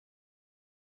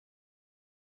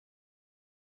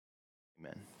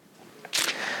Amen.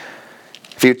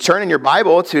 If you turn in your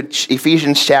Bible to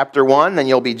Ephesians chapter 1, then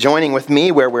you'll be joining with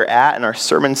me where we're at in our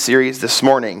sermon series this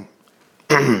morning.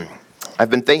 I've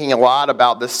been thinking a lot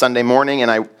about this Sunday morning, and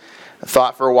I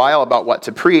thought for a while about what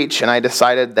to preach, and I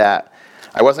decided that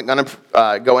I wasn't going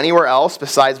to go anywhere else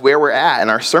besides where we're at in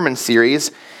our sermon series,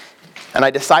 and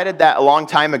I decided that a long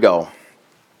time ago.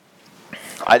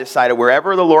 I decided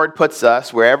wherever the Lord puts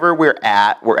us, wherever we're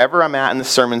at, wherever I'm at in the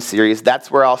sermon series,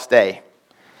 that's where I'll stay.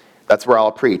 That's where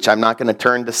I'll preach. I'm not going to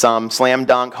turn to some slam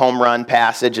dunk home run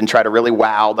passage and try to really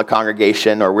wow the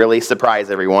congregation or really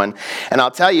surprise everyone. And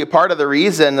I'll tell you, part of the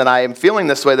reason that I am feeling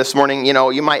this way this morning,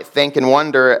 you might think and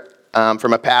wonder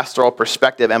from a pastoral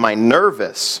perspective, am I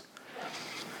nervous?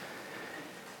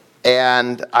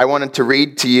 And I wanted to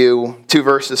read to you two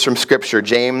verses from Scripture.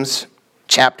 James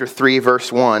chapter 3, verse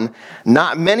 1.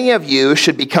 Not many of you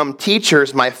should become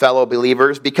teachers, my fellow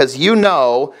believers, because you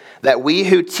know that we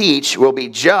who teach will be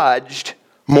judged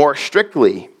more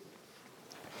strictly.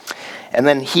 And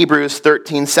then Hebrews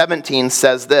 13:17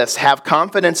 says this, have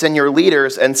confidence in your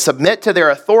leaders and submit to their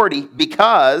authority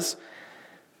because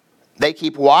they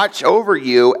keep watch over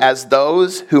you as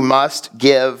those who must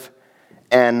give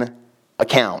an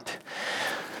account.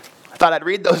 I thought I'd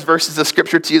read those verses of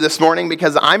Scripture to you this morning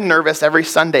because I'm nervous every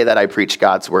Sunday that I preach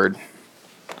God's Word.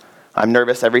 I'm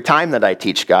nervous every time that I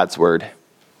teach God's Word.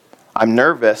 I'm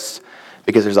nervous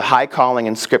because there's a high calling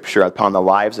in Scripture upon the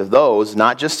lives of those,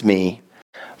 not just me,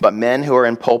 but men who are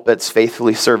in pulpits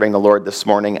faithfully serving the Lord this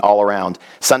morning all around.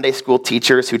 Sunday school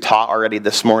teachers who taught already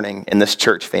this morning in this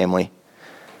church family.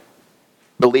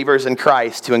 Believers in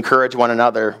Christ to encourage one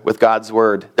another with God's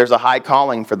Word. There's a high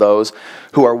calling for those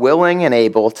who are willing and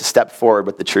able to step forward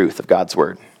with the truth of God's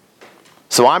Word.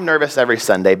 So I'm nervous every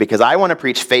Sunday because I want to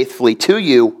preach faithfully to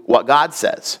you what God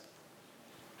says.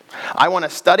 I want to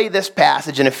study this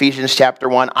passage in Ephesians chapter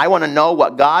 1. I want to know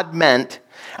what God meant,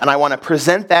 and I want to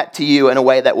present that to you in a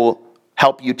way that will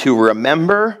help you to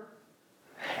remember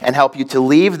and help you to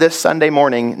leave this Sunday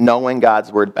morning knowing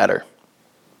God's Word better.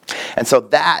 And so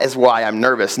that is why I'm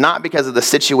nervous, not because of the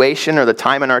situation or the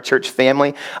time in our church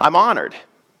family. I'm honored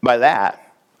by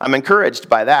that. I'm encouraged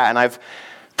by that. And I've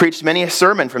preached many a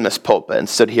sermon from this pulpit and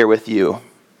stood here with you,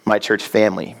 my church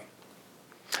family.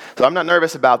 So I'm not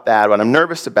nervous about that. What I'm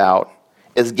nervous about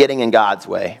is getting in God's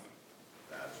way.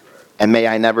 And may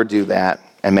I never do that.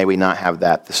 And may we not have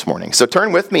that this morning. So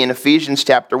turn with me in Ephesians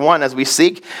chapter 1 as we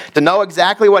seek to know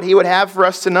exactly what he would have for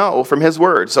us to know from his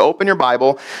word. So open your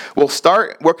Bible.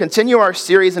 We'll continue our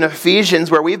series in Ephesians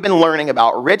where we've been learning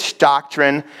about rich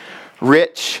doctrine,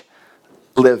 rich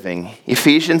living.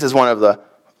 Ephesians is one of the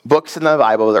books in the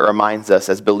Bible that reminds us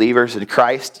as believers in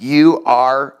Christ, you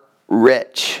are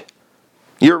rich.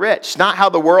 You're rich. Not how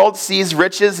the world sees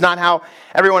riches, not how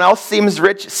everyone else sees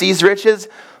riches,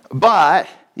 but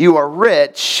you are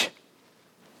rich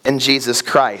in Jesus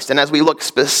Christ. And as we look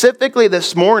specifically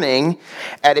this morning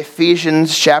at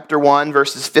Ephesians chapter 1,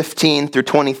 verses 15 through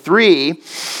 23,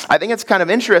 I think it's kind of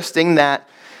interesting that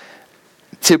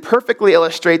to perfectly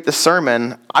illustrate the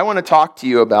sermon, I want to talk to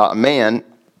you about a man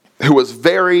who was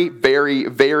very, very,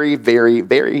 very, very,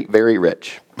 very, very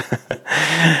rich,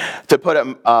 to put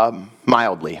it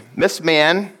mildly. This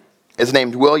man is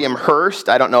named William Hurst.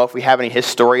 I don't know if we have any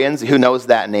historians. Who knows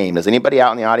that name? Is anybody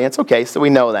out in the audience? Okay, so we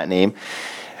know that name.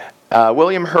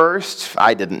 William Hurst,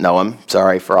 I didn't know him.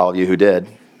 Sorry for all of you who did.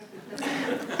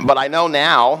 But I know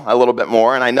now a little bit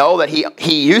more, and I know that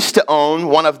he used to own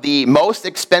one of the most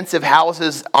expensive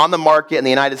houses on the market in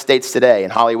the United States today in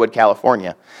Hollywood,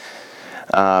 California.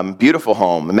 Beautiful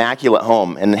home, immaculate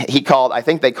home. And I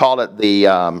think they called it the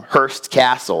Hearst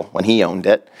Castle when he owned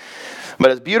it.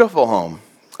 But it's a beautiful home.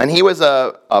 And he was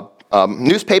a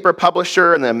newspaper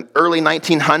publisher in the early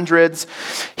 1900s.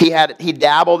 He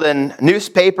dabbled in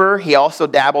newspaper. He also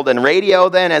dabbled in radio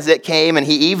then as it came. And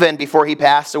he even, before he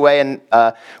passed away, and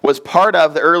was part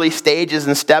of the early stages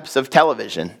and steps of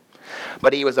television.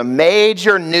 But he was a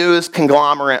major news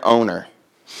conglomerate owner.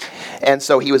 And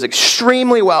so he was an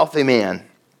extremely wealthy man.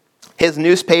 His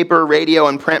newspaper, radio,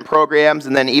 and print programs,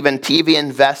 and then even TV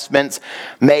investments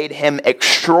made him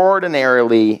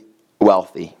extraordinarily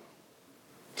wealthy.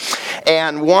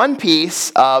 And one piece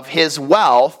of his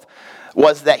wealth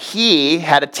was that he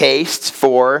had a taste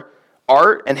for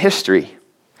art and history.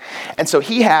 And so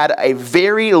he had a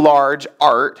very large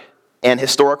art and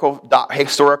historical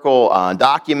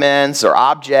documents or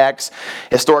objects,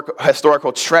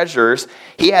 historical treasures.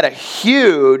 He had a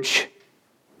huge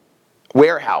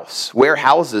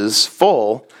warehouses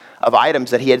full of items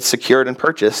that he had secured and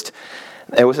purchased.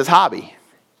 It was his hobby.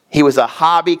 He was a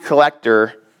hobby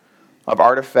collector of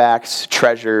artifacts,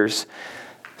 treasures,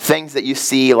 things that you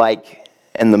see like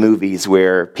in the movies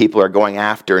where people are going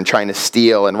after and trying to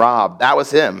steal and rob. That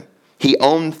was him. He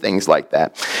owned things like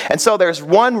that. And so there's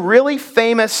one really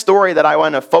famous story that I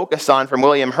want to focus on from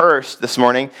William Hurst this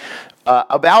morning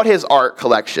about his art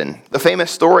collection. The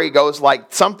famous story goes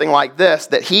like something like this,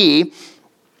 that he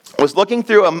was looking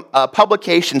through a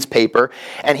publications paper,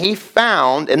 and he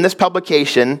found in this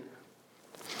publication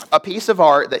a piece of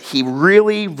art that he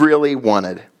really, really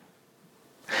wanted.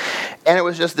 And it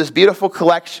was just this beautiful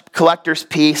collector's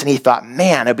piece, and he thought,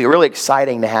 man, it'd be really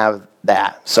exciting to have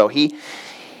that. So he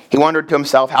wondered to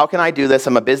himself, how can I do this?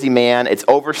 I'm a busy man. It's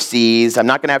overseas. I'm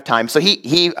not going to have time. So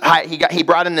he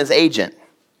brought in his agent.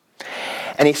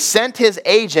 And he sent his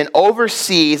agent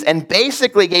overseas and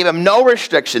basically gave him no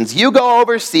restrictions. You go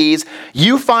overseas,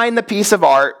 you find the piece of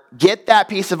art, get that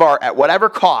piece of art at whatever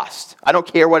cost. I don't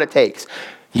care what it takes.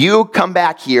 You come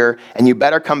back here, and you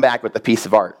better come back with the piece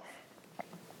of art.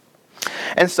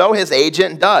 And so his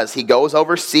agent does. He goes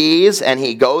overseas, and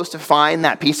he goes to find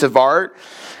that piece of art.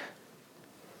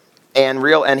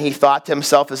 And he thought to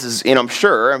himself, this is, he's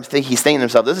thinking to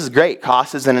himself, this is great.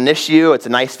 Cost isn't an issue. It's a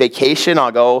nice vacation.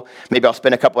 Maybe I'll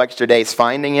spend a couple extra days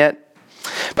finding it.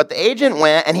 But the agent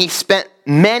went, and he spent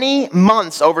many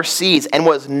months overseas and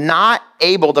was not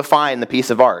able to find the piece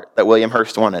of art that William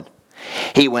Hurst wanted.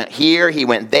 He went here, he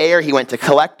went there, he went to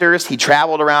collectors, he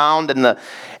traveled around in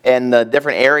the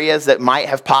different areas that might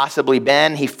have possibly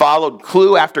been. He followed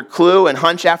clue after clue and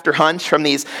hunch after hunch from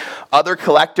these other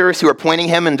collectors who were pointing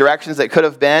him in directions that could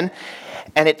have been.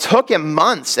 And it took him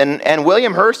months. And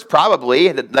William Hurst probably,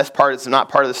 it's not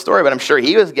part of the story, but I'm sure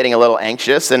he was getting a little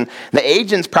anxious. And the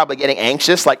agent's probably getting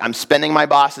anxious, like, I'm spending my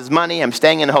boss's money, I'm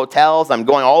staying in hotels, I'm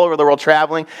going all over the world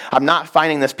traveling, I'm not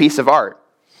finding this piece of art.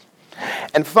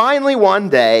 And finally one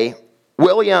day,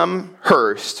 William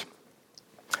Hurst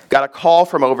got a call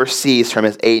from overseas from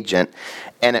his agent,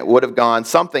 and it would have gone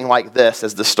something like this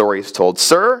as the story is told.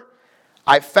 Sir,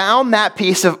 I found that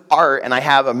piece of art, and I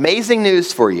have amazing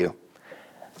news for you.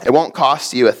 It won't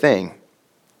cost you a thing.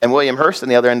 And William Hurst on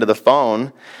the other end of the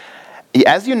phone,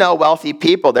 as you know, wealthy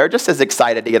people, they're just as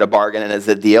excited to get a bargain and as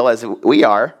a deal as we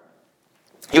are.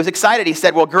 He was excited. He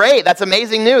said, well, great, that's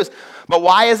amazing news. But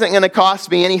why isn't it going to cost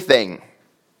me anything?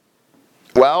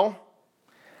 Well,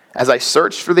 as I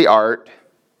searched for the art,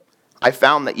 I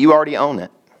found that you already own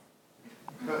it.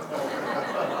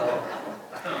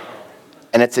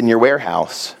 And it's in your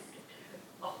warehouse.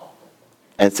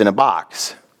 And it's in a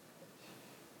box.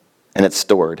 And it's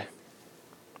stored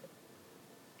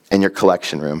in your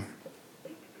collection room.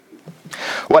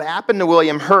 What happened to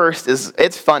William Hurst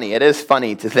it's funny. It is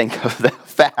funny to think of the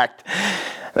fact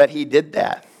that he did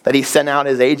that he sent out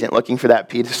his agent looking for that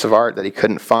piece of art that he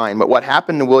couldn't find. But what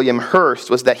happened to William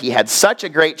Hurst was that he had such a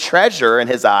great treasure in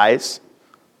his eyes,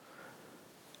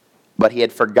 but he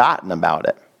had forgotten about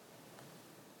it.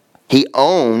 He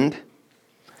owned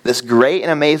this great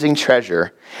and amazing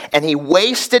treasure, and he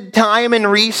wasted time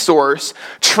and resource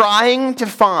trying to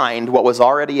find what was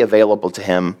already available to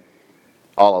him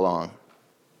all along.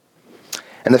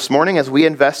 And this morning, as we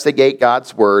investigate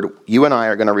God's Word, you and I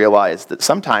are going to realize that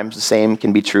sometimes the same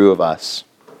can be true of us.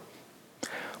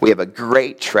 We have a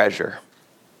great treasure,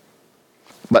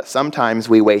 but sometimes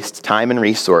we waste time and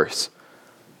resource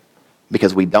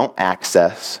because we don't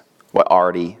access what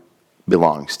already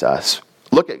belongs to us.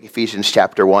 Look at Ephesians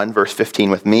chapter 1, verse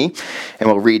 15 with me, and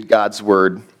we'll read God's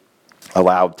Word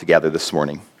aloud together this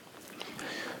morning.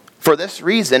 For this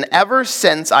reason, ever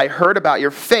since I heard about your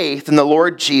faith in the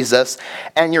Lord Jesus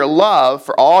and your love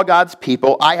for all God's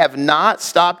people, I have not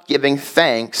stopped giving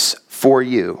thanks for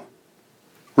you,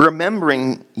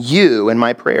 remembering you in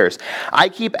my prayers. I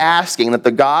keep asking that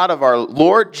the God of our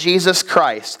Lord Jesus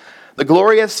Christ, the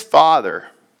glorious Father,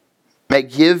 may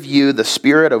give you the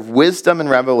spirit of wisdom and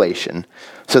revelation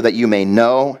so that you may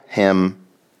know him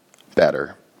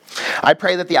better. I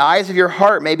pray that the eyes of your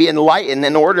heart may be enlightened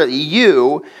in order that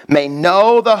you may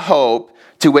know the hope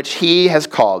to which he has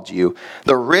called you,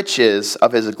 the riches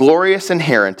of his glorious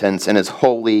inheritance in his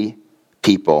holy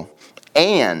people,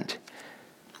 and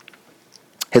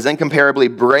his incomparably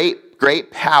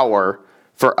great power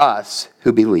for us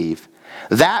who believe.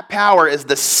 That power is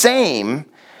the same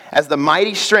as the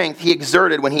mighty strength he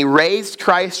exerted when he raised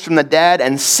Christ from the dead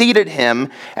and seated him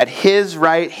at his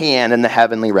right hand in the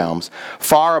heavenly realms,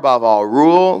 far above all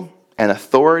rule and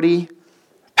authority,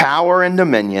 power and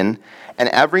dominion, and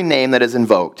every name that is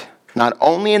invoked, not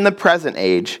only in the present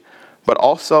age, but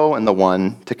also in the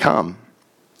one to come.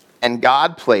 And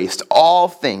God placed all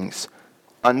things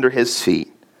under his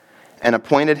feet and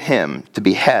appointed him to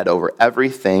be head over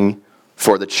everything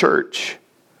for the church,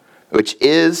 which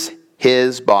is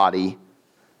his body,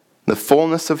 the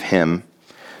fullness of him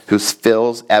who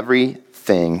fills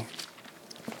everything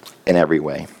in every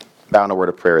way. Bow in a word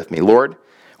of prayer with me. Lord,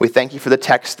 we thank you for the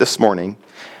text this morning.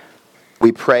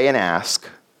 We pray and ask,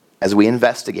 as we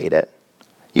investigate it,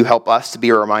 you help us to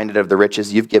be reminded of the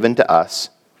riches you've given to us.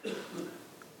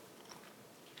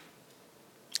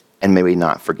 And may we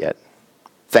not forget.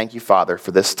 Thank you, Father,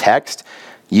 for this text.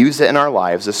 Use it in our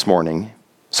lives this morning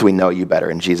so we know you better.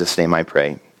 In Jesus' name I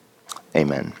pray.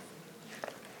 Amen.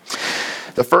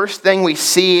 The first thing we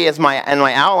see is in my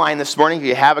outline this morning, if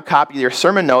you have a copy of your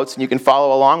sermon notes and you can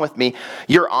follow along with me,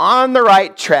 you're on the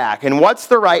right track. And what's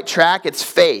the right track? It's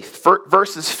faith.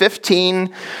 Verses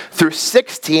 15 through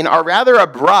 16 are rather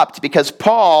abrupt because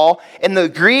Paul, in the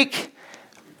Greek,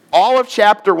 all of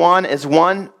chapter 1 is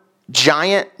one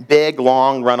giant, big,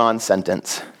 long, run-on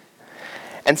sentence.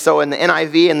 And so in the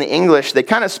NIV and the English, they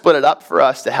kind of split it up for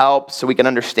us to help so we can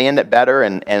understand it better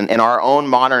and in our own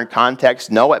modern context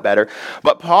know it better.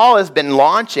 But Paul has been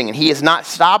launching and he has not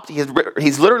stopped.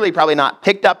 He's literally probably not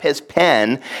picked up his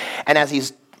pen. And as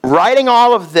he's writing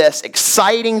all of this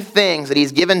exciting things that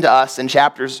he's given to us in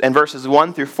chapters and verses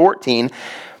 1 through 14,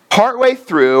 partway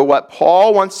through, what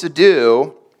Paul wants to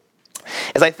do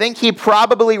is I think he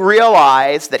probably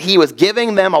realized that he was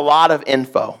giving them a lot of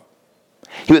info.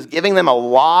 He was giving them a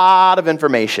lot of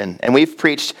information. And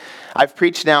I've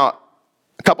preached now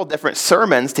a couple different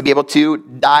sermons to be able to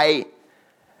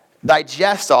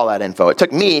digest all that info. It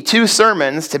took me 2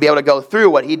 sermons to be able to go through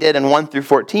what he did in 1 through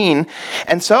 14.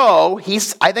 And so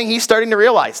I think he's starting to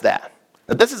realize that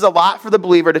this is a lot for the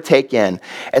believer to take in.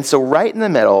 And so right in the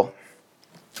middle,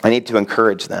 I need to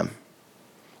encourage them.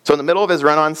 So in the middle of his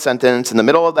run-on sentence, in the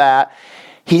middle of that,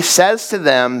 he says to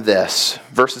them this,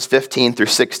 verses 15 through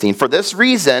 16, "For this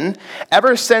reason,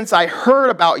 ever since I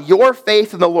heard about your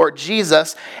faith in the Lord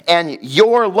Jesus and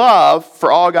your love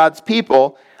for all God's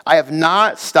people, I have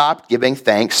not stopped giving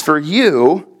thanks for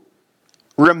you,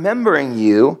 remembering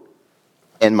you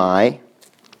in my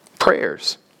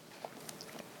prayers."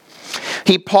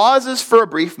 He pauses for a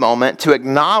brief moment to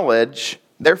acknowledge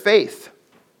their faith.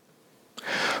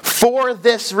 For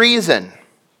this reason,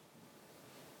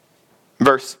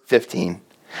 verse 15.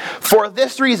 For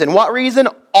this reason. What reason?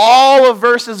 All of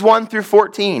verses 1 through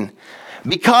 14.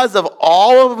 Because of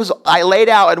all of what I laid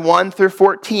out in 1 through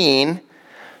 14,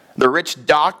 the rich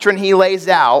doctrine he lays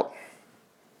out,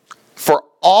 for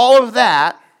all of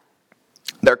that,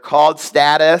 their called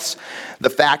status, the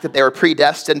fact that they were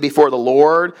predestined before the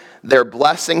Lord, their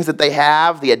blessings that they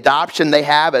have, the adoption they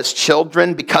have as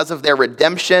children because of their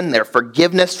redemption, their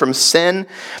forgiveness from sin,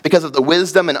 because of the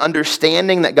wisdom and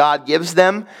understanding that God gives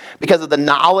them, because of the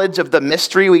knowledge of the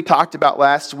mystery we talked about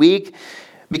last week,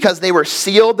 because they were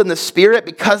sealed in the Spirit,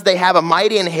 because they have a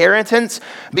mighty inheritance,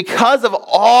 because of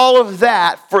all of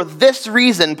that, for this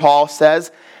reason, Paul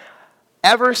says,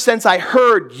 ever since I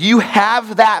heard you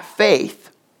have that faith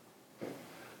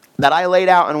that I laid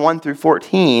out in 1 through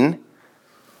 14,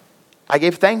 I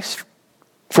gave thanks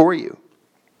for you.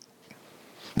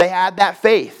 They had that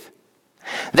faith.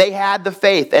 They had the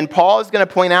faith. And Paul is going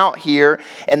to point out here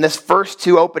in this first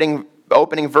 2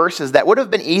 opening verses that would have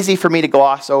been easy for me to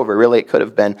gloss over. Really, it could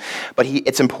have been. But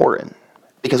it's important.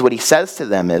 Because what he says to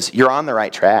them is, you're on the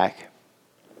right track.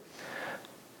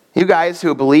 You guys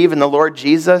who believe in the Lord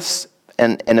Jesus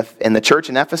and the church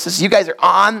in Ephesus, you guys are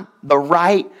on the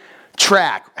right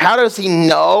track. How does he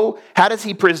know? How does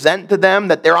he present to them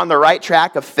that they're on the right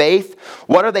track of faith?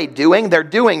 What are they doing? They're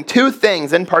doing 2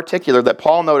 things in particular that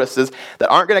Paul notices that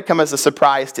aren't going to come as a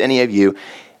surprise to any of you.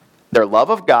 Their love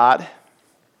of God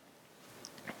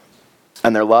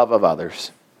and their love of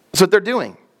others. That's what they're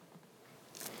doing.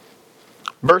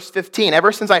 Verse 15,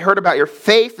 ever since I heard about your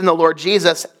faith in the Lord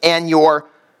Jesus and your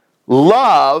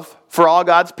love for all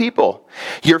God's people.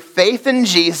 Your faith in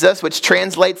Jesus, which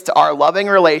translates to our loving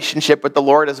relationship with the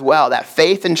Lord as well. That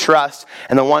faith and trust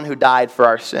in the one who died for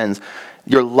our sins.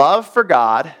 Your love for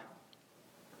God,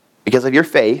 because of your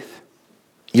faith.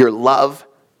 Your love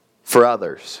for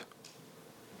others.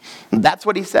 That's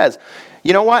what he says.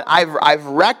 You know what? I've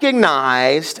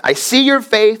recognized, I see your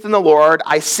faith in the Lord.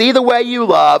 I see the way you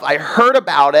love. I heard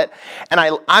about it. And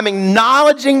I'm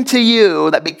acknowledging to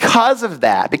you that because of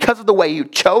that, because of the way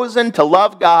you've chosen to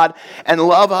love God and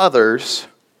love others,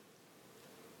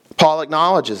 Paul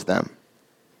acknowledges them.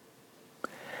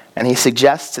 And he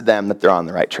suggests to them that they're on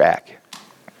the right track.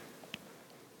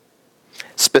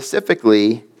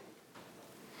 Specifically,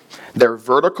 their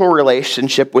vertical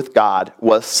relationship with God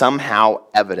was somehow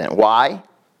evident. Why?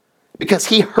 Because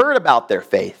he heard about their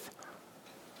faith.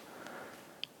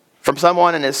 From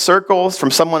someone in his circles,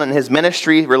 from someone in his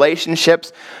ministry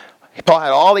relationships. Paul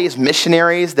had all these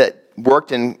missionaries that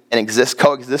worked in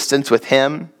coexistence with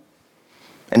him.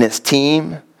 and his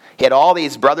team. He had all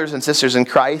these brothers and sisters in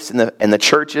Christ in the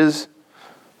churches.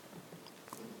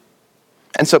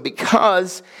 And so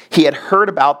because he had heard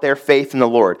about their faith in the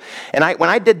Lord, and when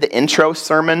I did the intro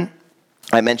sermon,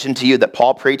 I mentioned to you that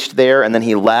Paul preached there and then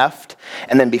he left.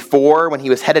 And then before, when he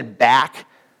was headed back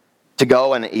to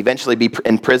go and eventually be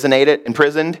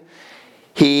imprisoned,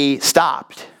 he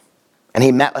stopped and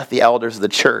he met with the elders of the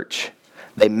church.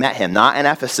 They met him, not in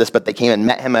Ephesus, but they came and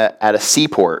met him at a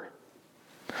seaport.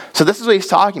 So this is what he's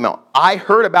talking about. I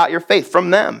heard about your faith from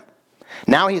them.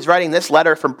 Now he's writing this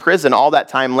letter from prison all that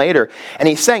time later. And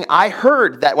he's saying, I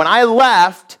heard that when I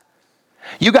left,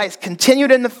 you guys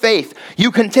continued in the faith.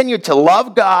 You continued to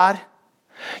love God.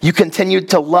 You continued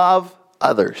to love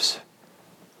others.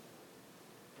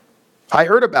 I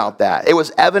heard about that. It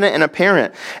was evident and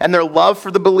apparent. And their love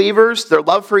for the believers, their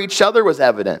love for each other was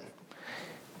evident.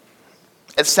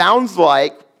 It sounds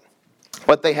like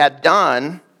what they had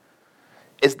done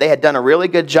is they had done a really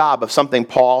good job of something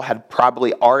Paul had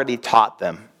probably already taught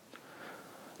them.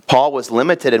 Paul was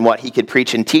limited in what he could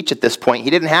preach and teach at this point.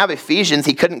 He didn't have Ephesians.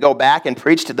 He couldn't go back and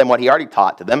preach to them what he already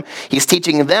taught to them. He's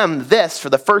teaching them this for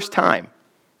the first time.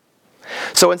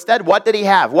 So instead, what did he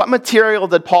have? What material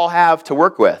did Paul have to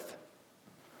work with?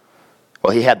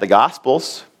 Well, he had the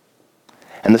Gospels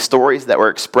and the stories that were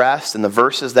expressed and the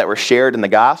verses that were shared in the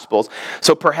Gospels.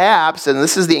 So perhaps, and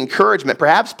this is the encouragement,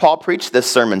 perhaps Paul preached this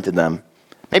sermon to them.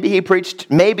 Maybe he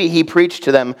preached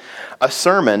to them a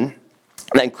sermon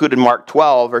that included Mark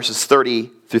 12, verses 30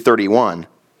 through 31.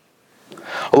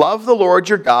 Love the Lord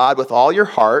your God with all your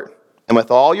heart and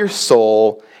with all your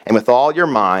soul and with all your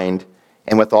mind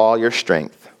and with all your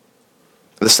strength.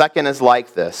 The second is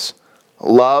like this.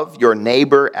 Love your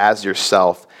neighbor as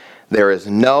yourself. There is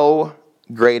no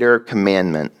greater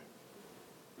commandment.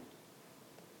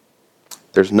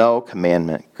 There's no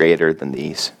commandment greater than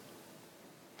these.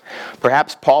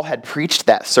 Perhaps Paul had preached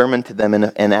that sermon to them in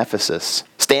Ephesus,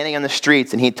 standing on the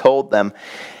streets, and he told them,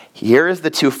 here is the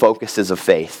two focuses of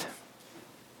faith.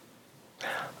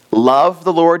 Love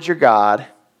the Lord your God.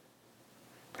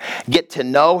 Get to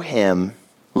know him.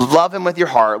 Love him with your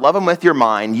heart. Love him with your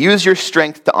mind. Use your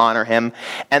strength to honor him.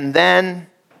 And then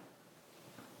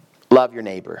love your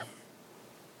neighbor.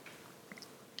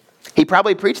 He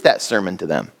probably preached that sermon to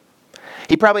them.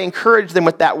 He probably encouraged them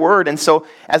with that word. And so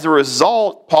as a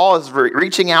result, Paul is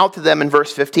reaching out to them in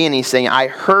verse 15. And he's saying, I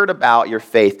heard about your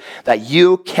faith, that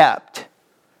you kept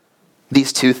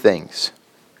these two things.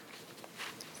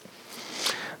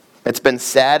 It's been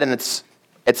said, and it's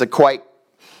a quite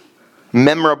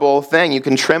memorable thing. You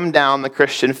can trim down the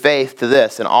Christian faith to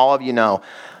this, and all of you know,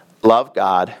 love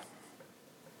God,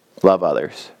 love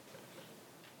others.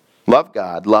 Love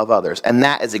God, love others. And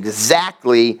that is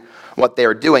exactly what they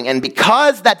were doing. And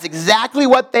because that's exactly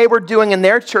what they were doing in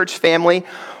their church family,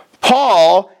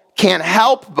 Paul can't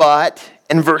help but,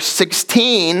 in verse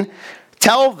 16,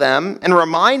 tell them and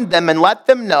remind them and let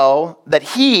them know that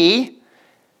he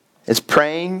is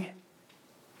praying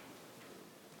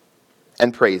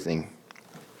and praising.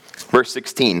 Verse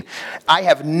 16, I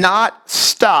have not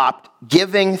stopped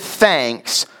giving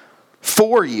thanks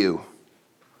for you,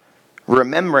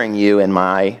 remembering you in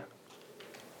my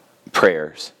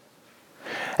prayers.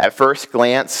 At first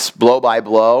glance, blow by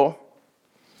blow,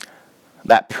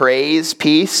 that praise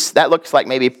piece, that looks like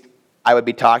maybe I would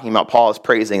be talking about Paul is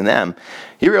praising them.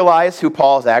 You realize who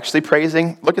Paul is actually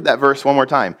praising? Look at that verse one more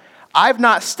time. I've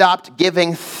not stopped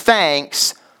giving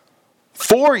thanks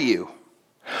for you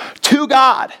to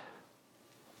God.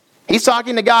 He's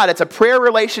talking to God. It's a prayer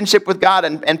relationship with God.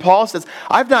 And Paul says,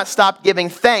 I've not stopped giving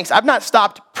thanks. I've not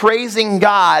stopped praising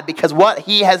God because what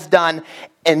he has done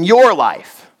in your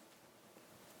life.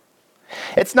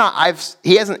 It's not,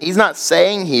 he's not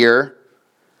saying here,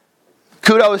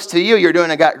 kudos to you, you're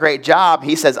doing a great job.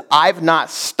 He says, I've not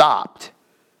stopped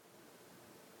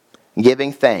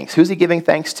giving thanks. Who's he giving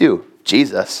thanks to?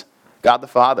 Jesus, God the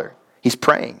Father. He's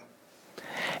praying.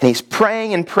 And he's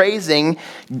praying and praising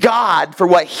God for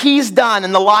what he's done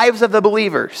in the lives of the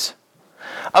believers.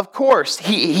 Of course,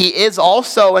 he is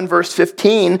also in verse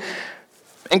 15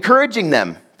 encouraging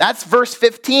them. That's verse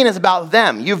 15 is about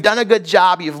them. You've done a good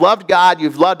job. You've loved God.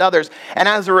 You've loved others. And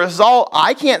as a result,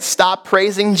 I can't stop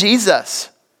praising Jesus.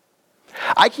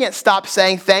 I can't stop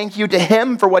saying thank you to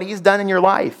him for what he's done in your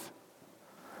life.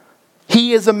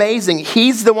 He is amazing.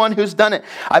 He's the one who's done it.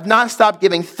 I've not stopped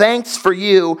giving thanks for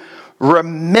you,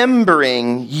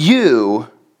 remembering you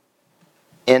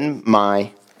in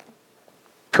my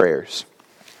prayers.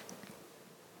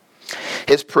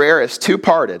 His prayer is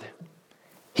two-parted.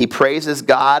 He praises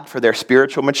God for their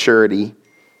spiritual maturity,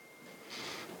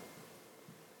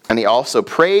 and he also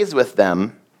prays with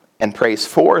them and prays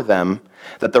for them,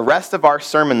 that the rest of our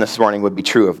sermon this morning would be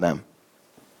true of them.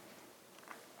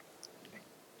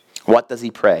 What does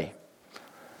he pray?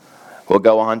 We'll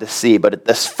go on to see. But at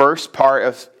this first part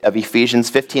of Ephesians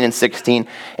 15 and 16,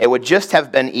 it would just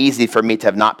have been easy for me to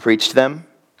have not preached them.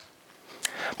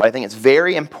 But I think it's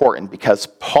very important because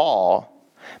Paul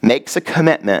makes a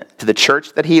commitment to the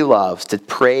church that he loves to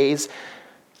praise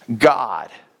God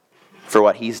for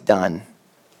what he's done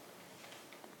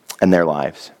in their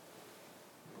lives.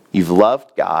 You've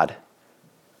loved God.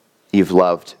 You've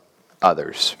loved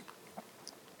others.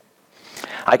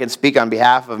 I can speak on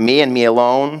behalf of me and me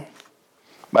alone,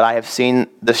 but I have seen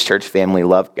this church family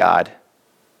love God,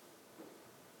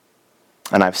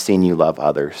 and I've seen you love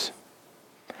others.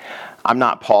 I'm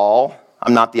not Paul.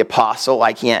 I'm not the apostle.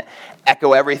 I can't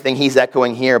echo everything he's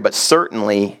echoing here, but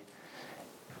certainly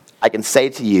I can say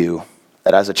to you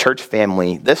that as a church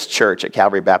family, this church at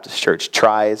Calvary Baptist Church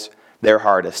tries their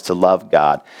hardest to love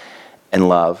God and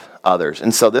love others.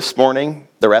 And so this morning,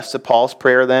 the rest of Paul's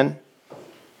prayer then,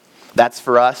 that's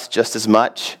for us just as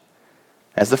much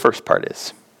as the first part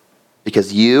is.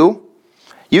 Because you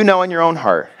know in your own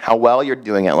heart how well you're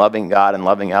doing at loving God and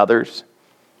loving others.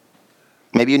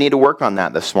 Maybe you need to work on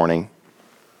that this morning.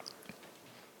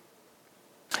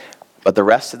 But the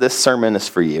rest of this sermon is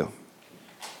for you.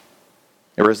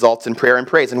 It results in prayer and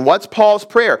praise. And what's Paul's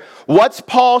prayer? What's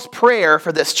Paul's prayer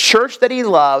for this church that he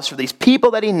loves, for these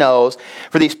people that he knows,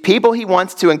 for these people he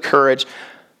wants to encourage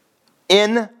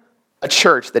in a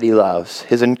church that he loves?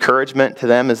 His encouragement to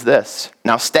them is this: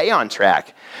 now stay on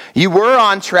track. You were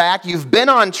on track. You've been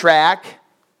on track.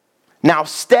 Now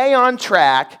stay on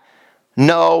track.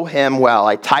 Know him well.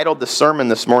 I titled the sermon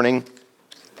this morning,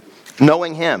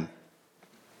 Knowing Him.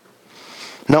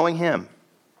 Knowing Him.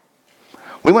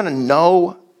 We want to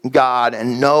know God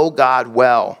and know God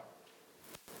well.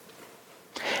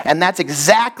 And that's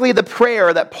exactly the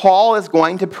prayer that Paul is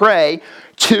going to pray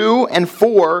to and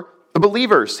for the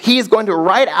believers. He is going to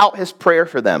write out his prayer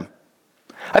for them.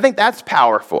 I think that's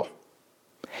powerful.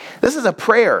 This is a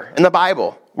prayer in the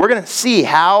Bible. We're going to see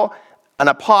how an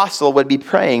apostle would be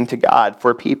praying to God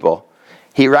for people.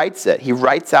 He writes it. He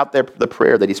writes out the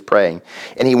prayer that he's praying.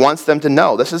 And he wants them to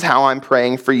know, this is how I'm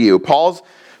praying for you. Paul's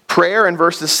prayer in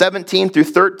verses 17 through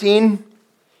 13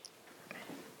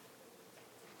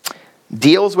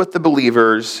 deals with the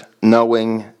believers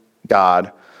knowing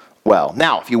God well.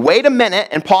 Now, if you wait a minute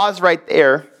and pause right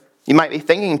there, you might be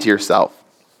thinking to yourself,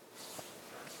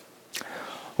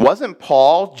 wasn't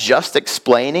Paul just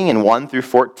explaining in 1 through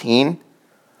 14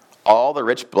 all the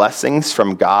rich blessings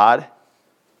from God,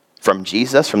 from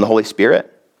Jesus, from the Holy Spirit?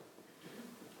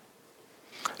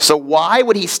 So why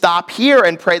would he stop here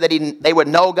and pray that they would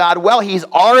know God well? He's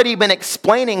already been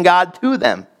explaining God to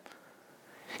them.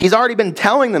 He's already been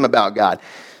telling them about God.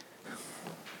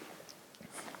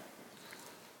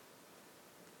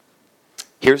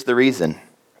 Here's the reason.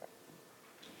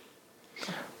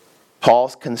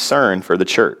 Paul's concern for the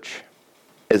church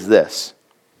is this: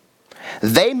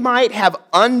 they might have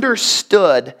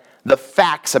understood the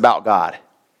facts about God.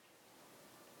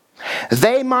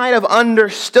 They might have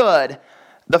understood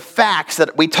the facts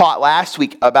that we taught last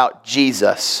week about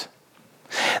Jesus.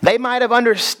 They might have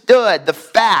understood the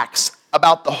facts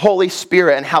about the Holy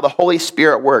Spirit and how the Holy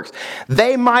Spirit works.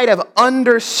 They might have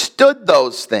understood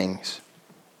those things.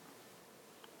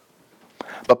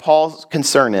 But Paul's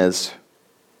concern is,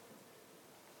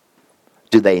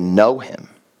 do they know him?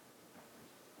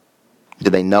 Do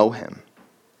they know him?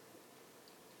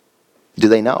 Do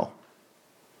they know?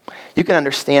 You can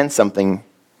understand something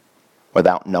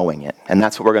without knowing it. And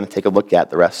that's what we're going to take a look at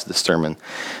the rest of the sermon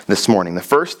this morning. The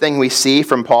first thing we see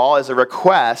from Paul is a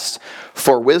request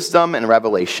for wisdom and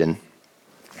revelation.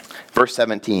 Verse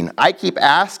 17, I keep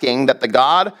asking that the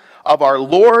God of our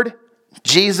Lord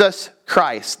Jesus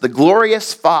Christ, the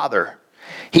glorious Father,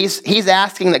 he's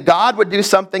asking that God would do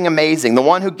something amazing. The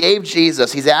one who gave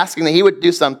Jesus, he's asking that he would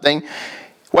do something.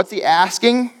 What's he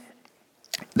asking?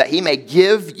 That he may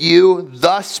give you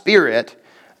the spirit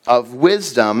of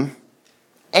wisdom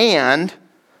and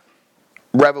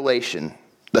revelation.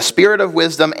 The spirit of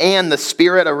wisdom and the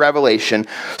spirit of revelation,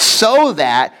 so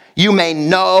that you may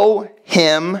know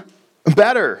him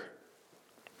better.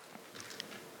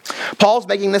 Paul's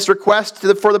making this request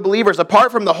for the believers.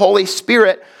 Apart from the Holy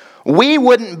Spirit, we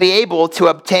wouldn't be able to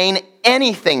obtain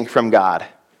anything from God.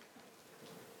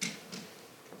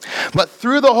 But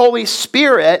through the Holy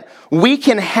Spirit, we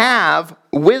can have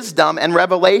wisdom and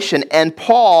revelation. And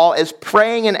Paul is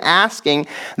praying and asking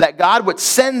that God would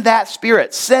send that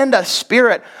spirit, send a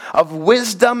spirit of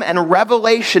wisdom and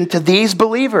revelation to these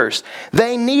believers.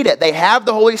 They need it. They have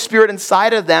the Holy Spirit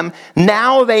inside of them.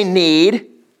 Now they need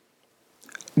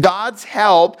God's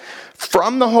help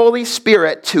from the Holy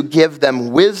Spirit to give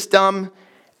them wisdom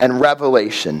and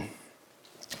revelation.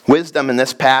 Wisdom in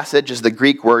this passage is the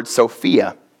Greek word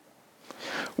Sophia,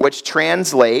 which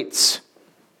translates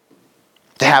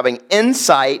to having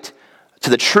insight to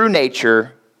the true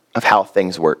nature of how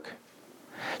things work.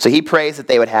 So he prays that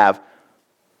they would have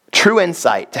true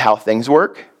insight to how things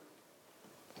work,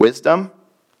 wisdom,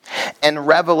 and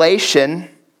revelation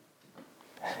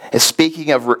is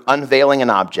speaking of unveiling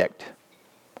an object.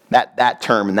 That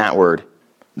term and that word,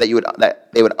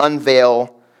 that they would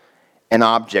unveil an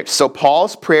object. So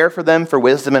Paul's prayer for them for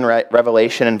wisdom and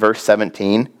revelation in verse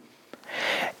 17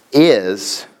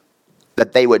 is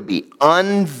that they would be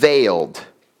unveiled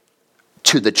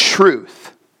to the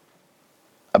truth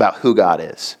about who God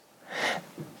is.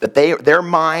 That their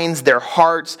minds, their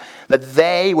hearts, that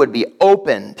they would be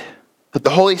opened, that the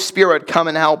Holy Spirit would come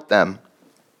and help them,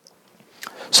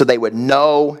 so they would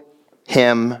know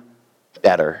him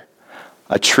better.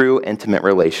 A true intimate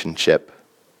relationship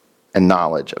and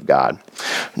knowledge of God.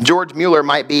 George Mueller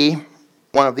might be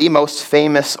one of the most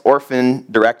famous orphan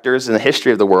directors in the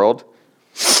history of the world.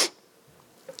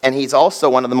 And he's also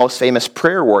one of the most famous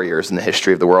prayer warriors in the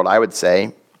history of the world, I would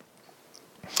say.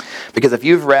 Because if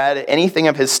you've read anything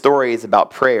of his stories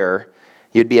about prayer,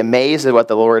 you'd be amazed at what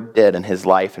the Lord did in his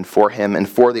life and for him and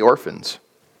for the orphans.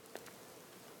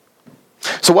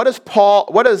 So what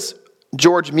does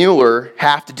George Mueller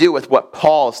have to do with what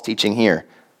Paul's teaching here?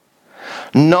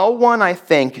 No one, I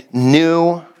think,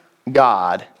 knew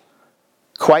God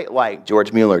quite like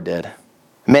George Mueller did.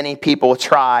 Many people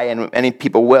try and many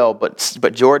people will,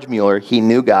 but George Mueller, he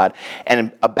knew God.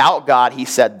 And about God, he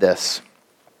said this: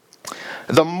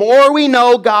 the more we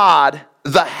know God,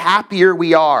 the happier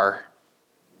we are.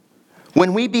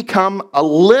 When we become a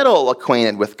little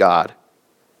acquainted with God,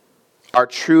 our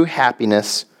true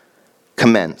happiness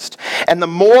commenced. And the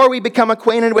more we become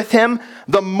acquainted with him,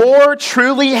 the more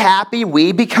truly happy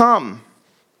we become.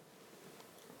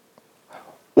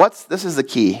 This is the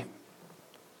key.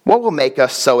 What will make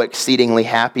us so exceedingly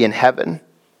happy in heaven?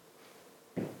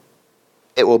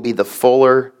 It will be the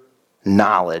fuller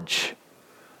knowledge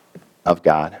of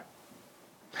God.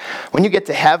 When you get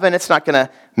to heaven, it's not going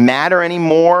to matter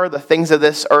anymore the things of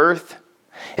this earth.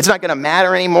 It's not going to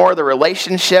matter anymore the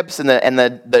relationships and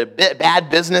the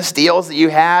bad business deals that you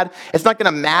had. It's not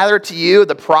going to matter to you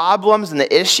the problems and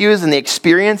the issues and the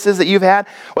experiences that you've had.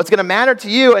 What's going to matter to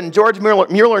you, and George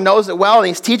Mueller knows it well, and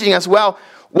he's teaching us well,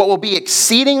 what will be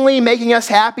exceedingly making us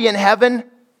happy in heaven,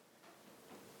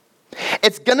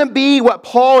 it's going to be what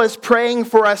Paul is praying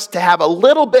for us to have a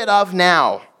little bit of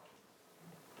now.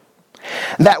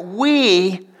 That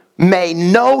we may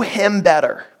know him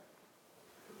better.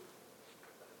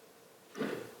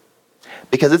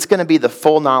 Because it's going to be the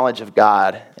full knowledge of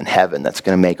God in heaven that's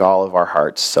going to make all of our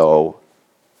hearts so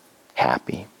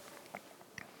happy.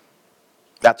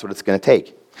 That's what it's going to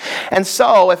take. And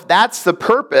so, if that's the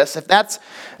purpose, if that's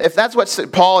what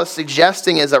Paul is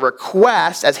suggesting as a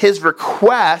request, as his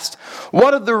request,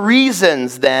 what are the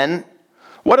reasons then?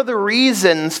 What are the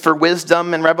reasons for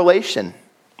wisdom and revelation?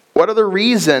 What are the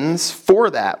reasons for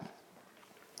that?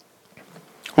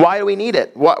 Why do we need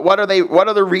it? What are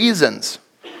the reasons?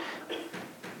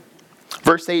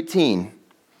 Verse 18.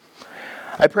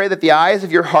 I pray that the eyes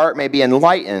of your heart may be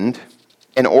enlightened,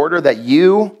 in order that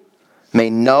you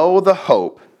may know the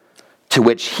hope to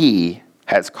which he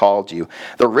has called you,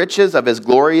 the riches of his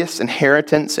glorious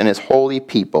inheritance in his holy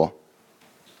people.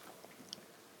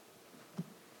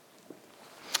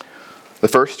 The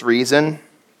first reason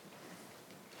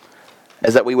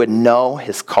is that we would know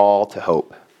his call to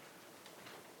hope.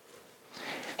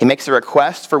 He makes a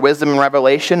request for wisdom and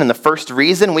revelation, and the first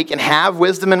reason we can have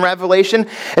wisdom and revelation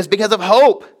is because of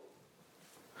hope.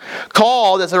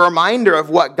 Called as a reminder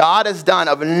of what God has done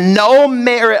of no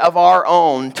merit of our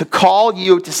own to call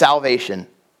you to salvation.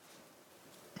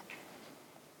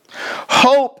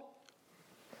 Hope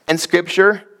in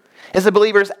Scripture is a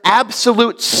believer's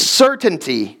absolute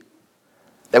certainty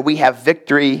that we have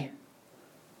victory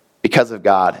because of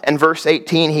God. In verse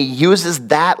 18, he uses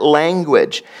that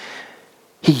language.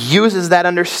 He uses that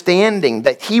understanding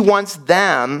that he wants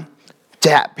them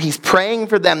to have. He's praying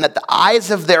for them that the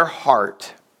eyes of their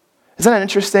heart. Isn't that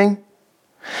interesting?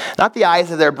 Not the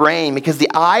eyes of their brain, because the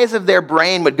eyes of their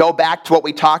brain would go back to what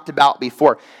we talked about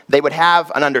before. They would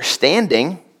have an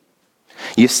understanding.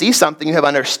 You see something, you have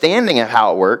understanding of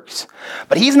how it works.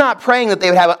 But he's not praying that they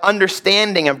would have an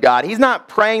understanding of God. He's not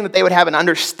praying that they would have an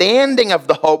understanding of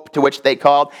the hope to which they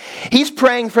called. He's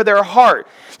praying for their heart,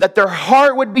 that their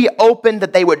heart would be open,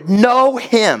 that they would know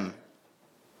him.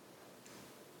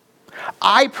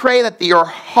 I pray that your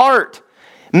heart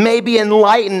may be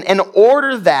enlightened, in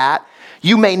order that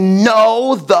you may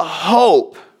know the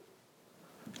hope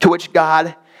to which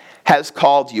God has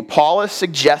called you. Paul is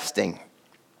suggesting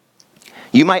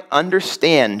you might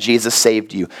understand Jesus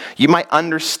saved you. You might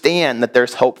understand that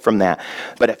there's hope from that.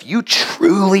 But if you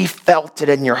truly felt it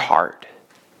in your heart,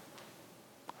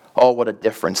 oh, what a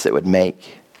difference it would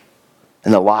make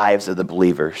in the lives of the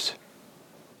believers.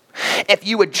 If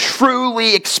you would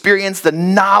truly experience the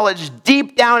knowledge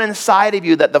deep down inside of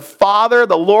you that the Father,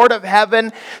 the Lord of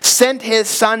heaven, sent his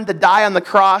Son to die on the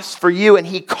cross for you, and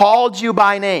he called you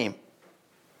by name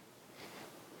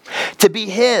to be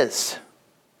his,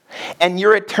 and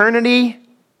your eternity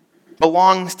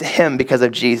belongs to him because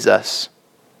of Jesus.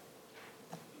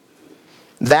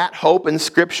 That hope in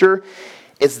Scripture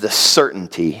is the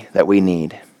certainty that we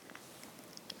need.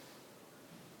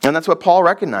 And that's what Paul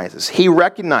recognizes. He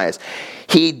recognized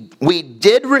we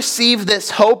did receive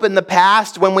this hope in the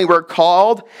past when we were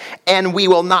called, and we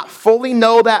will not fully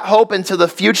know that hope into the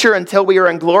future until we are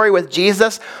in glory with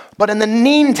Jesus. But in the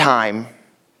meantime,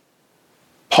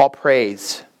 Paul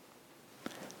prays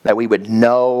that we would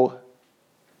know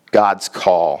God's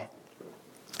call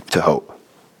to hope.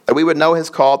 That we would know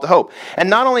his call to hope. And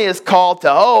not only his call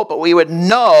to hope, but we would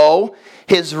know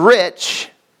his rich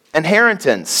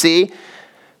inheritance. See,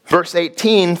 verse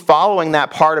 18, following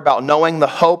that part about knowing the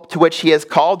hope to which he has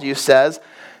called you, says,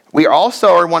 we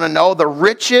also want to know the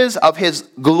riches of his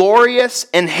glorious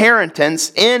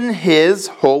inheritance in his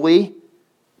holy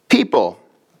people.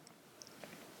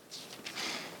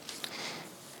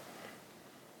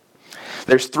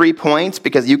 There's 3 points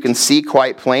because you can see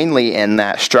quite plainly in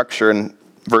that structure in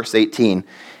verse 18.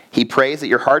 He prays that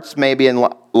your hearts may be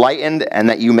enlightened and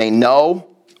that you may know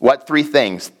what 3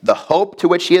 things? The hope to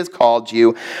which he has called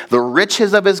you, the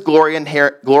riches of his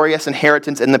glorious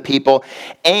inheritance in the people,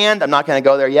 and I'm not going to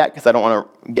go there yet because I don't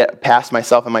want to get past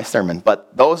myself in my sermon,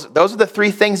 but those are the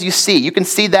 3 things you see. You can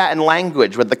see that in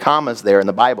language with the commas there in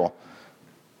the Bible.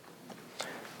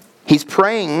 He's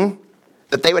praying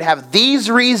that they would have these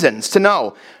reasons to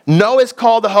know his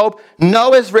call to hope,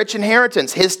 know his rich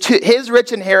inheritance. His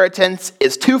rich inheritance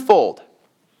is twofold.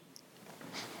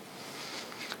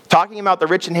 Talking about the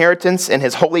rich inheritance in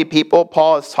his holy people,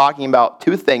 Paul is talking about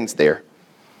 2 things there.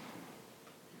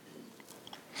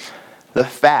 The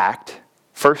fact,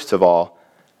 first of all,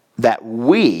 that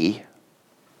we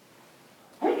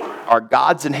are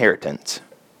God's inheritance.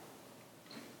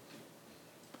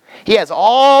 He has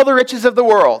all the riches of the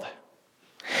world.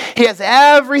 He has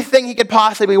everything he could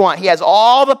possibly want. He has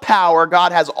all the power.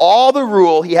 God has all the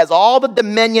rule. He has all the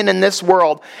dominion in this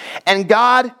world. And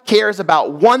God cares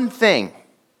about one thing.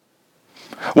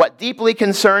 What deeply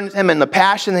concerns him and the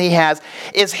passion that he has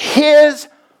is his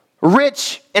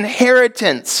rich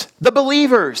inheritance. The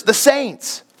believers, the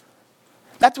saints.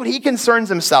 That's what he concerns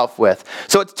himself with.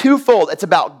 So it's twofold. It's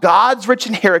about God's rich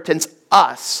inheritance,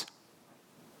 us.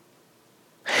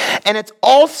 And it's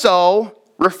also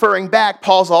referring back,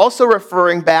 Paul's also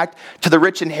referring back to the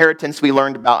rich inheritance we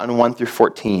learned about in 1 through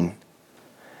 14.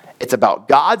 It's about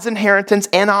God's inheritance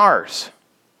and ours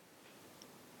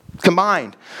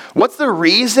combined. What's the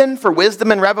reason for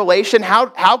wisdom and revelation?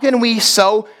 How can we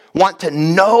so want to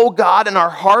know God in our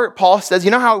heart? Paul says,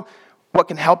 you know what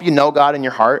can help you know God in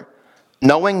your heart?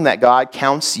 Knowing that God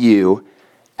counts you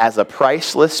as a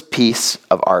priceless piece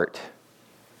of art.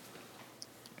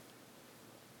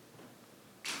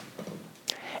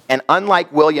 And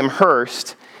unlike William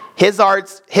Hurst, his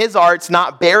art's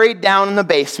not buried down in the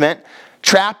basement,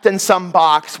 trapped in some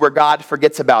box where God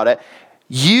forgets about it.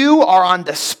 You are on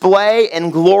display in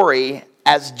glory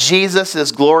as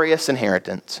Jesus' glorious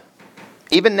inheritance.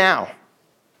 Even now,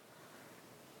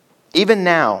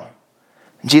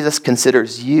 Jesus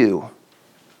considers you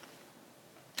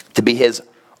to be his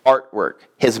artwork,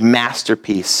 his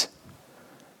masterpiece,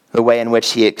 the way in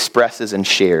which he expresses and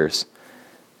shares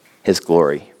his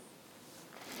glory.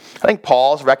 I think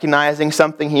Paul's recognizing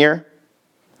something here.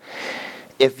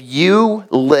 If you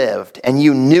lived and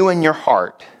you knew in your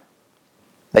heart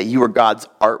that you were God's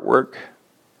artwork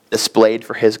displayed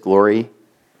for his glory,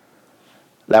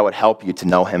 that would help you to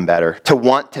know him better, to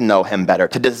want to know him better,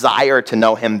 to desire to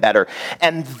know him better.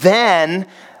 And then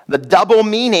the double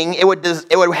meaning, it would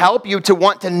help you to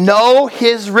want to know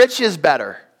his riches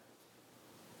better.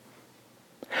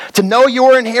 To know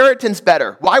your inheritance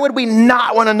better. Why would we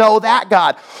not want to know that,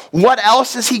 God? What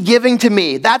else is he giving to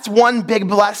me? That's one big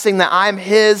blessing, that I'm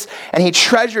his and he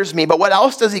treasures me. But what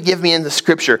else does he give me in the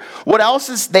scripture? What else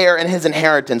is there in his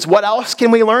inheritance? What else can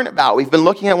we learn about? We've been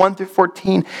looking at 1 through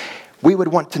 14. We would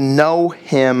want to know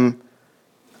him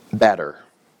better.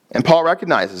 And Paul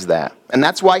recognizes that. And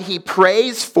that's why he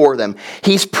prays for them.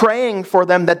 He's praying for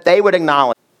them that they would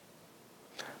acknowledge,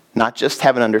 not just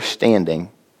have an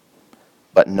understanding,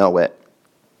 but know it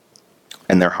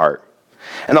in their heart.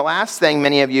 And the last thing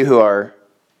many of you who are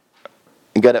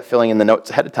good at filling in the notes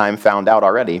ahead of time found out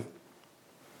already,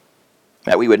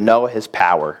 that we would know his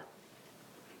power.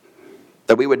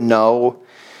 That we would know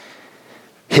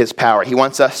his power. He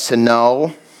wants us to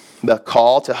know the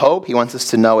call to hope. He wants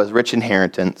us to know his rich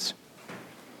inheritance.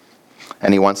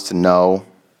 And he wants to know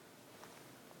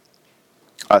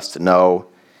us to know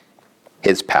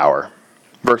his power.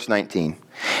 Verse 19.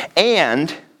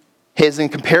 And his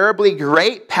incomparably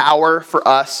great power for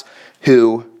us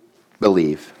who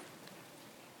believe.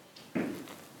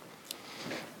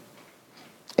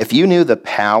 If you knew the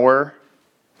power,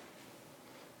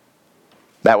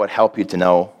 that would help you to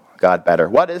know God better.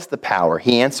 What is the power?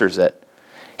 He answers it.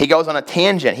 He goes on a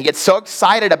tangent. He gets so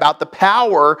excited about the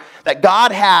power that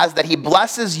God has, that he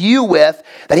blesses you with,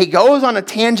 that he goes on a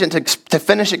tangent to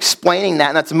finish explaining that.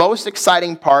 And that's the most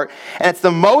exciting part. And it's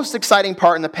the most exciting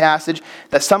part in the passage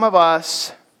that some of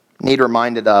us need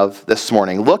reminded of this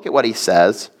morning. Look at what he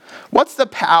says. What's the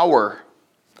power?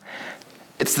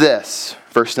 It's this,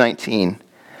 verse 19.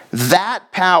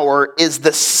 That power is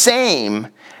the same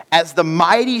as the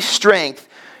mighty strength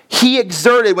he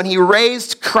exerted when he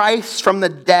raised Christ from the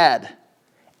dead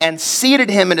and seated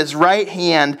him at his right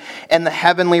hand in the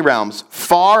heavenly realms,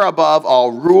 far above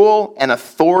all rule and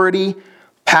authority,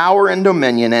 power and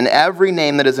dominion, and every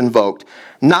name that is invoked,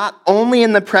 not only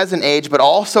in the present age, but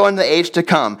also in the age to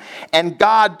come. And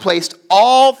God placed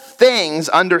all things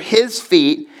under his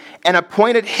feet and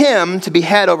appointed him to be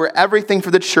head over everything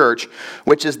for the church,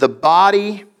 which is the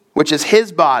body, which is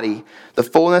his body, the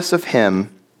fullness of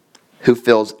him who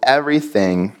fills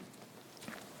everything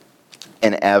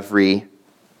in every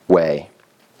way.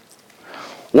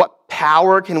 What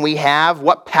power can we have?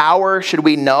 What power should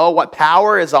we know? What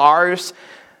power is ours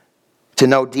to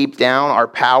know deep down? Our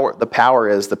power, the power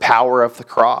is the power of the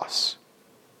cross.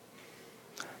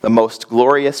 The most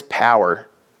glorious power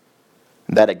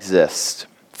that exists.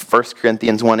 1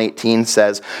 Corinthians 1:18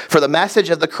 says, "For the message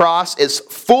of the cross is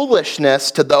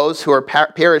foolishness to those who are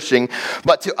perishing,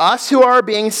 but to us who are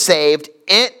being saved,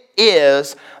 it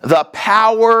is the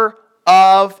power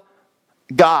of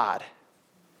God."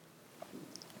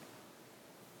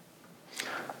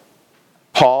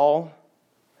 Paul,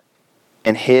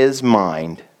 in his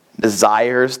mind,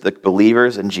 desires the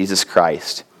believers in Jesus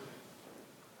Christ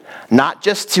not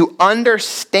just to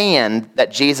understand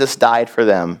that Jesus died for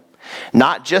them,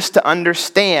 not just to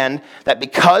understand that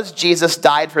because Jesus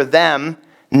died for them,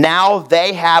 now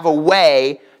they have a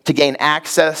way to gain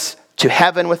access to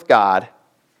heaven with God.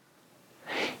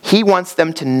 He wants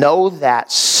them to know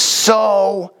that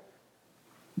so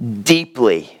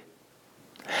deeply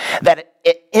that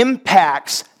it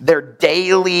impacts their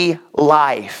daily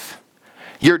life.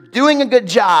 You're doing a good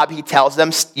job, he tells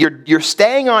them. You're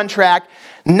staying on track.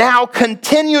 Now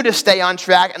continue to stay on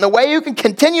track. And the way you can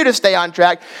continue to stay on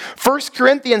track, 1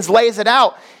 Corinthians lays it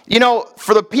out. You know,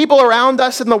 for the people around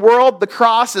us in the world, the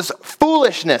cross is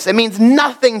foolishness. It means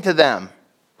nothing to them.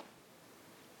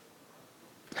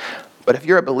 But if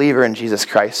you're a believer in Jesus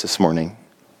Christ this morning,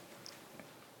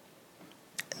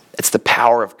 it's the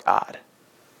power of God.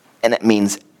 And it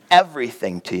means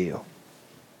everything to you.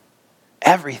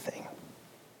 Everything.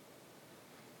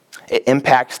 It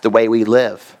impacts the way we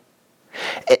live.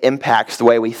 It impacts the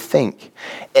way we think.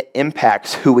 It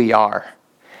impacts who we are.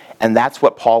 And that's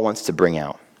what Paul wants to bring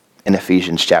out in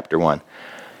Ephesians chapter 1.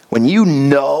 When you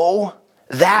know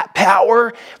that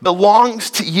power belongs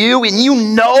to you, and you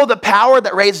know the power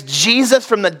that raised Jesus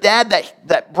from the dead,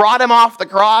 that brought him off the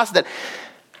cross, that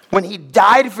when he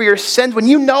died for your sins, when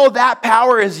you know that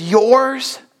power is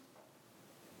yours,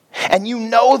 and you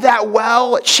know that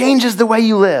well, it changes the way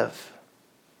you live.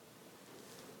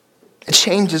 It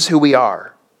changes who we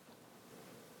are.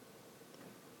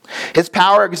 His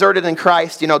power exerted in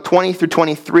Christ, 20 through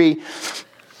 23.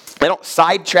 I don't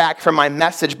sidetrack from my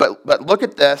message, but look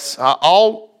at this.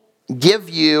 I'll give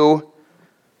you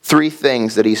three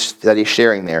things that he's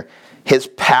sharing there. His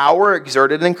power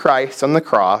exerted in Christ on the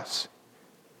cross.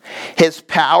 His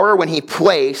power when he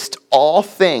placed all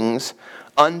things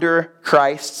under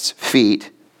Christ's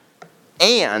feet.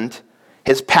 And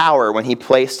his power when he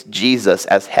placed Jesus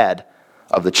as head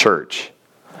of the church.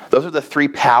 Those are the three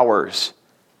powers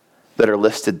that are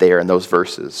listed there in those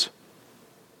verses.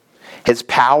 His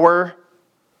power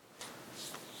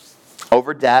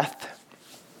over death.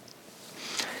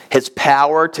 His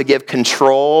power to give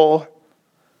control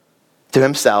to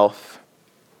himself.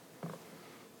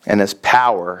 And his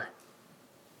power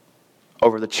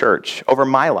over the church, over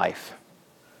my life,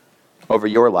 over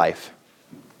your life.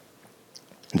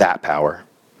 That power.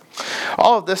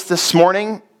 All of this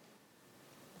morning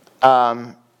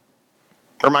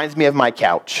reminds me of my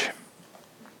couch.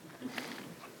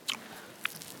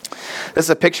 This is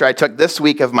a picture I took this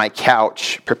week of my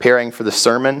couch preparing for the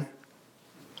sermon.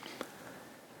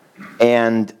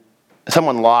 And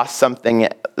someone lost something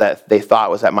that they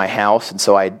thought was at my house, and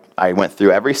so I went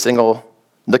through every single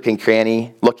nook and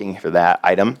cranny looking for that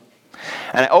item.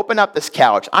 And I opened up this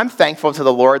couch. I'm thankful to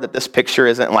the Lord that this picture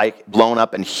isn't like blown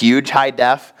up in huge high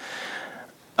def,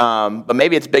 but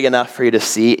maybe it's big enough for you to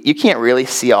see. You can't really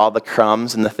see all the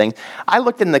crumbs and the things. I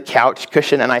looked in the couch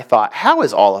cushion and I thought, how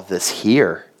is all of this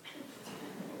here?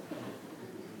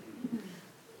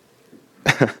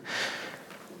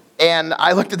 And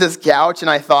I looked at this couch and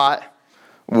I thought,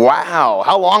 wow,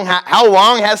 how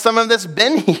long has some of this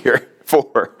been here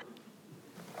for?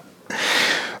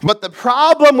 But the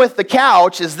problem with the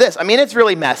couch is this. I mean, it's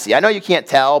really messy. I know you can't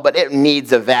tell, but it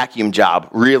needs a vacuum job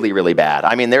really, really bad.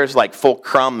 I mean, there's like full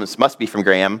crumbs. Must be from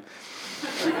Graham.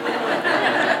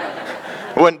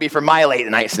 Wouldn't be from my late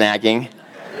night snacking.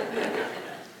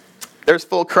 There's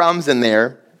full crumbs in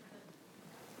there.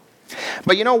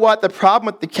 But you know what? The problem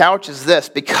with the couch is this.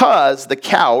 Because the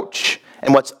couch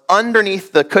and what's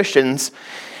underneath the cushions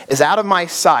is out of my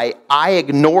sight, I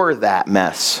ignore that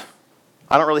mess.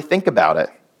 I don't really think about it.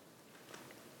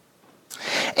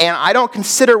 And I don't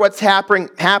consider what's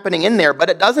happening in there, but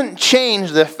it doesn't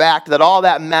change the fact that all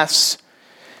that mess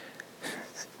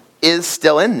is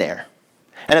still in there.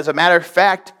 And as a matter of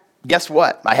fact, guess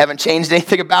what? I haven't changed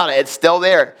anything about it. It's still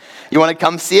there. You want to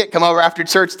come see it? Come over after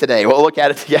church today. We'll look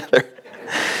at it together.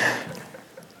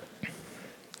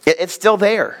 It's still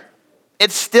there.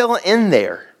 It's still in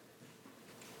there.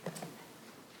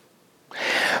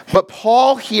 But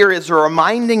Paul here is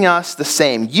reminding us the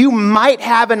same. You might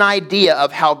have an idea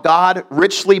of how God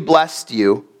richly blessed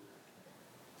you,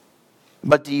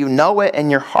 but do you know it in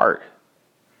your heart?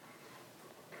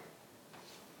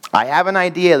 I have an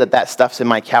idea that stuff's in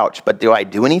my couch, but do I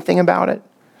do anything about it?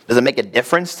 Does it make a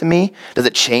difference to me? Does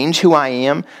it change who I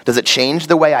am? Does it change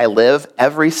the way I live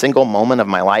every single moment of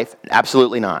my life?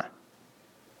 Absolutely not.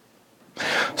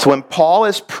 So when Paul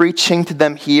is preaching to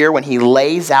them here, when he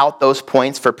lays out those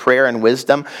points for prayer and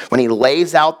wisdom, when he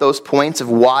lays out those points of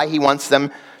why he wants them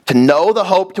to know the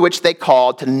hope to which they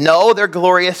called, to know their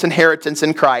glorious inheritance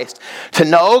in Christ, to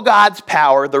know God's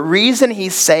power, the reason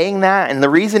he's saying that and the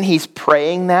reason he's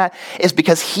praying that is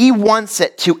because he wants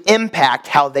it to impact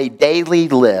how they daily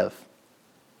live.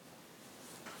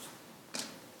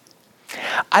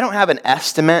 I don't have an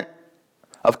estimate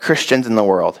of Christians in the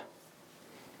world.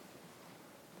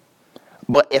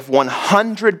 But if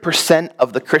 100%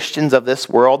 of the Christians of this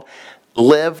world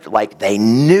lived like they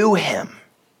knew him,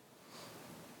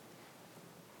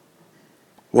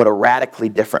 what a radically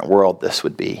different world this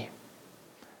would be.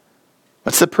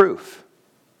 What's the proof?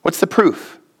 What's the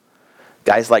proof?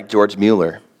 Guys like George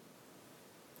Mueller,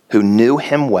 who knew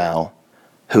him well,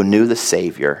 who knew the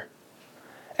Savior,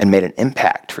 and made an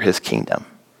impact for his kingdom.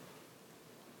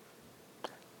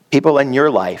 People in your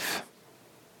life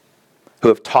who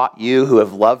have taught you, who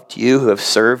have loved you, who have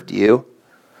served you.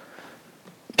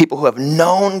 People who have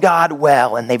known God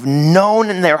well, and they've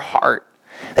known in their heart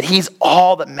that he's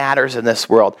all that matters in this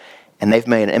world, and they've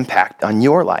made an impact on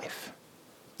your life.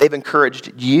 They've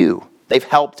encouraged you. They've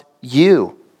helped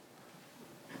you.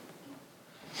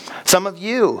 Some of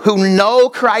you who know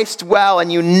Christ well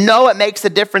and you know it makes a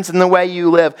difference in the way you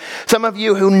live. Some of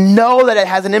you who know that it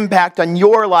has an impact on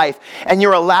your life and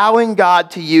you're allowing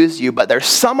God to use you. But there's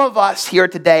some of us here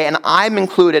today, and I'm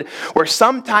included, where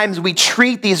sometimes we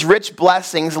treat these rich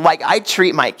blessings like I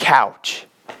treat my couch.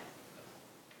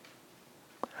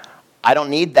 I don't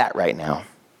need that right now.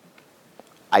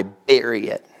 I bury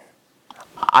it.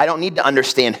 I don't need to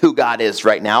understand who God is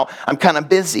right now. I'm kind of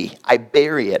busy. I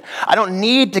bury it. I don't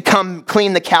need to come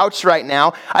clean the couch right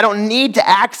now. I don't need to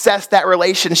access that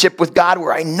relationship with God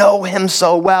where I know him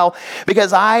so well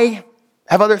because I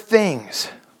have other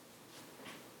things.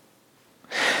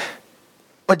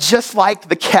 But just like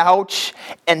the couch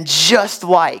and just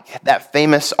like that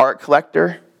famous art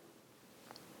collector,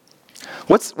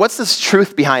 what's this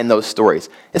truth behind those stories?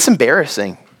 It's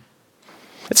embarrassing.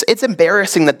 It's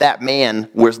embarrassing that man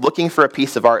was looking for a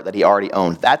piece of art that he already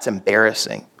owned. That's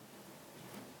embarrassing.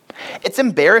 It's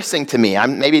embarrassing to me.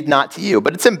 Maybe not to you,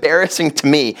 but it's embarrassing to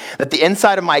me that the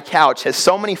inside of my couch has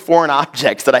so many foreign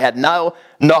objects that I had no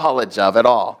knowledge of at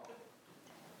all.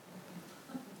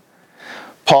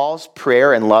 Paul's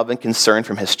prayer and love and concern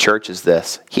from his church is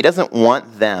this. He doesn't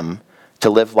want them to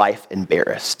live life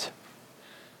embarrassed.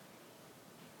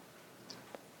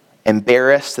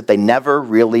 embarrassed that they never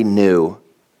really knew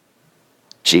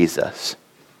Jesus.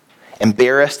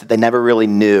 Embarrassed that they never really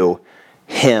knew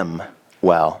him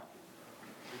well.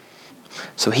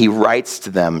 So he writes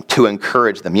to them to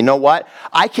encourage them. You know what?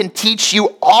 I can teach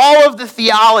you all of the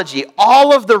theology,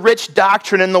 all of the rich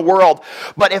doctrine in the world,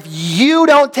 but if you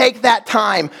don't take that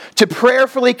time to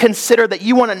prayerfully consider that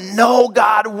you want to know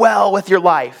God well with your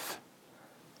life,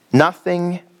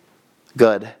 nothing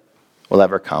good will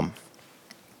ever come.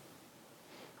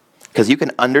 Because you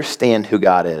can understand who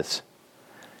God is.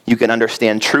 You can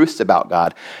understand truths about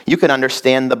God. You can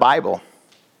understand the Bible.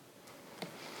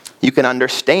 You can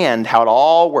understand how it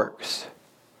all works.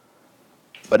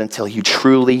 But until you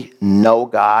truly know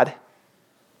God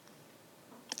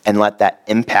and let that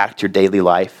impact your daily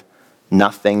life,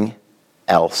 nothing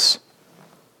else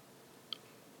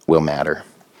will matter.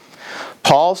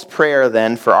 Paul's prayer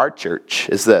then for our church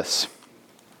is this.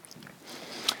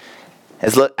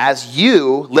 As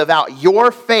you live out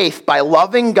your faith by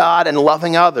loving God and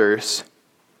loving others,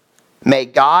 may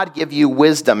God give you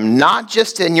wisdom, not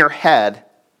just in your head,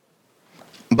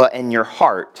 but in your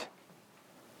heart,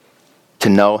 to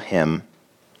know him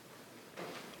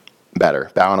better.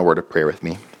 Bow in a word of prayer with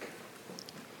me.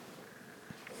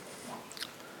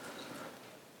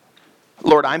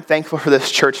 Lord, I'm thankful for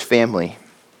this church family.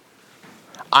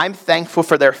 I'm thankful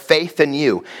for their faith in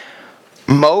you.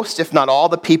 Most, if not all,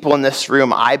 the people in this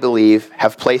room, I believe,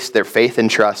 have placed their faith and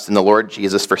trust in the Lord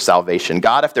Jesus for salvation.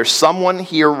 God, if there's someone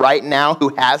here right now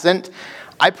who hasn't,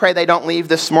 I pray they don't leave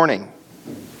this morning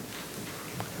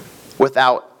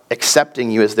without accepting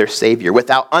you as their Savior,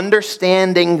 without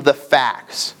understanding the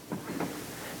facts.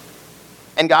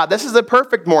 And God, this is a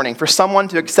perfect morning for someone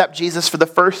to accept Jesus for the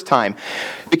first time.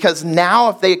 Because now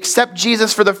if they accept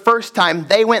Jesus for the first time,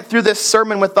 they went through this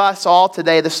sermon with us all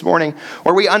today, this morning,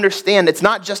 where we understand it's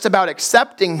not just about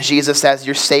accepting Jesus as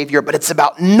your Savior, but it's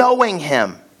about knowing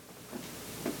him.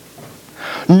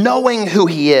 Knowing who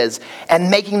he is and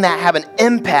making that have an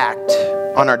impact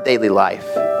on our daily life.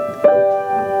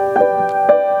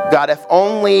 God, if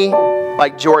only,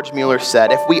 like George Mueller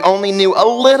said, if we only knew a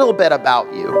little bit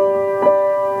about you,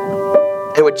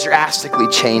 it would drastically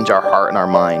change our heart and our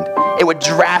mind. It would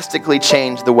drastically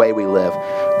change the way we live.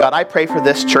 God, I pray for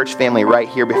this church family right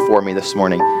here before me this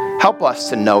morning. Help us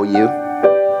to know you.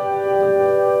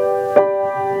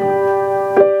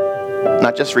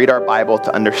 Not just read our Bible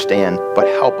to understand, but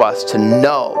help us to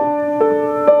know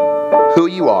who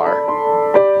you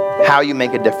are, how you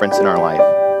make a difference in our life.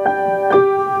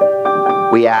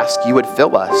 We ask you would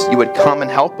fill us. You would come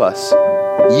and help us.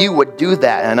 You would do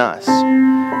that in us.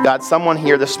 God, someone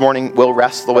here this morning will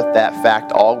wrestle with that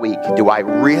fact all week. Do I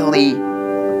really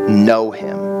know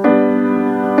him?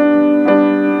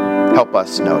 Help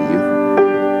us know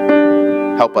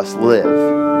you. Help us live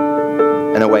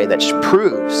in a way that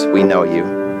proves we know you.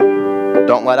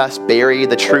 Don't let us bury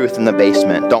the truth in the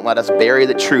basement. Don't let us bury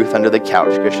the truth under the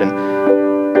couch cushion.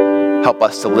 Help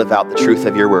us to live out the truth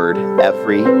of your word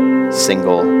every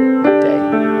single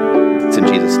day. It's in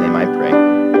Jesus' name I pray.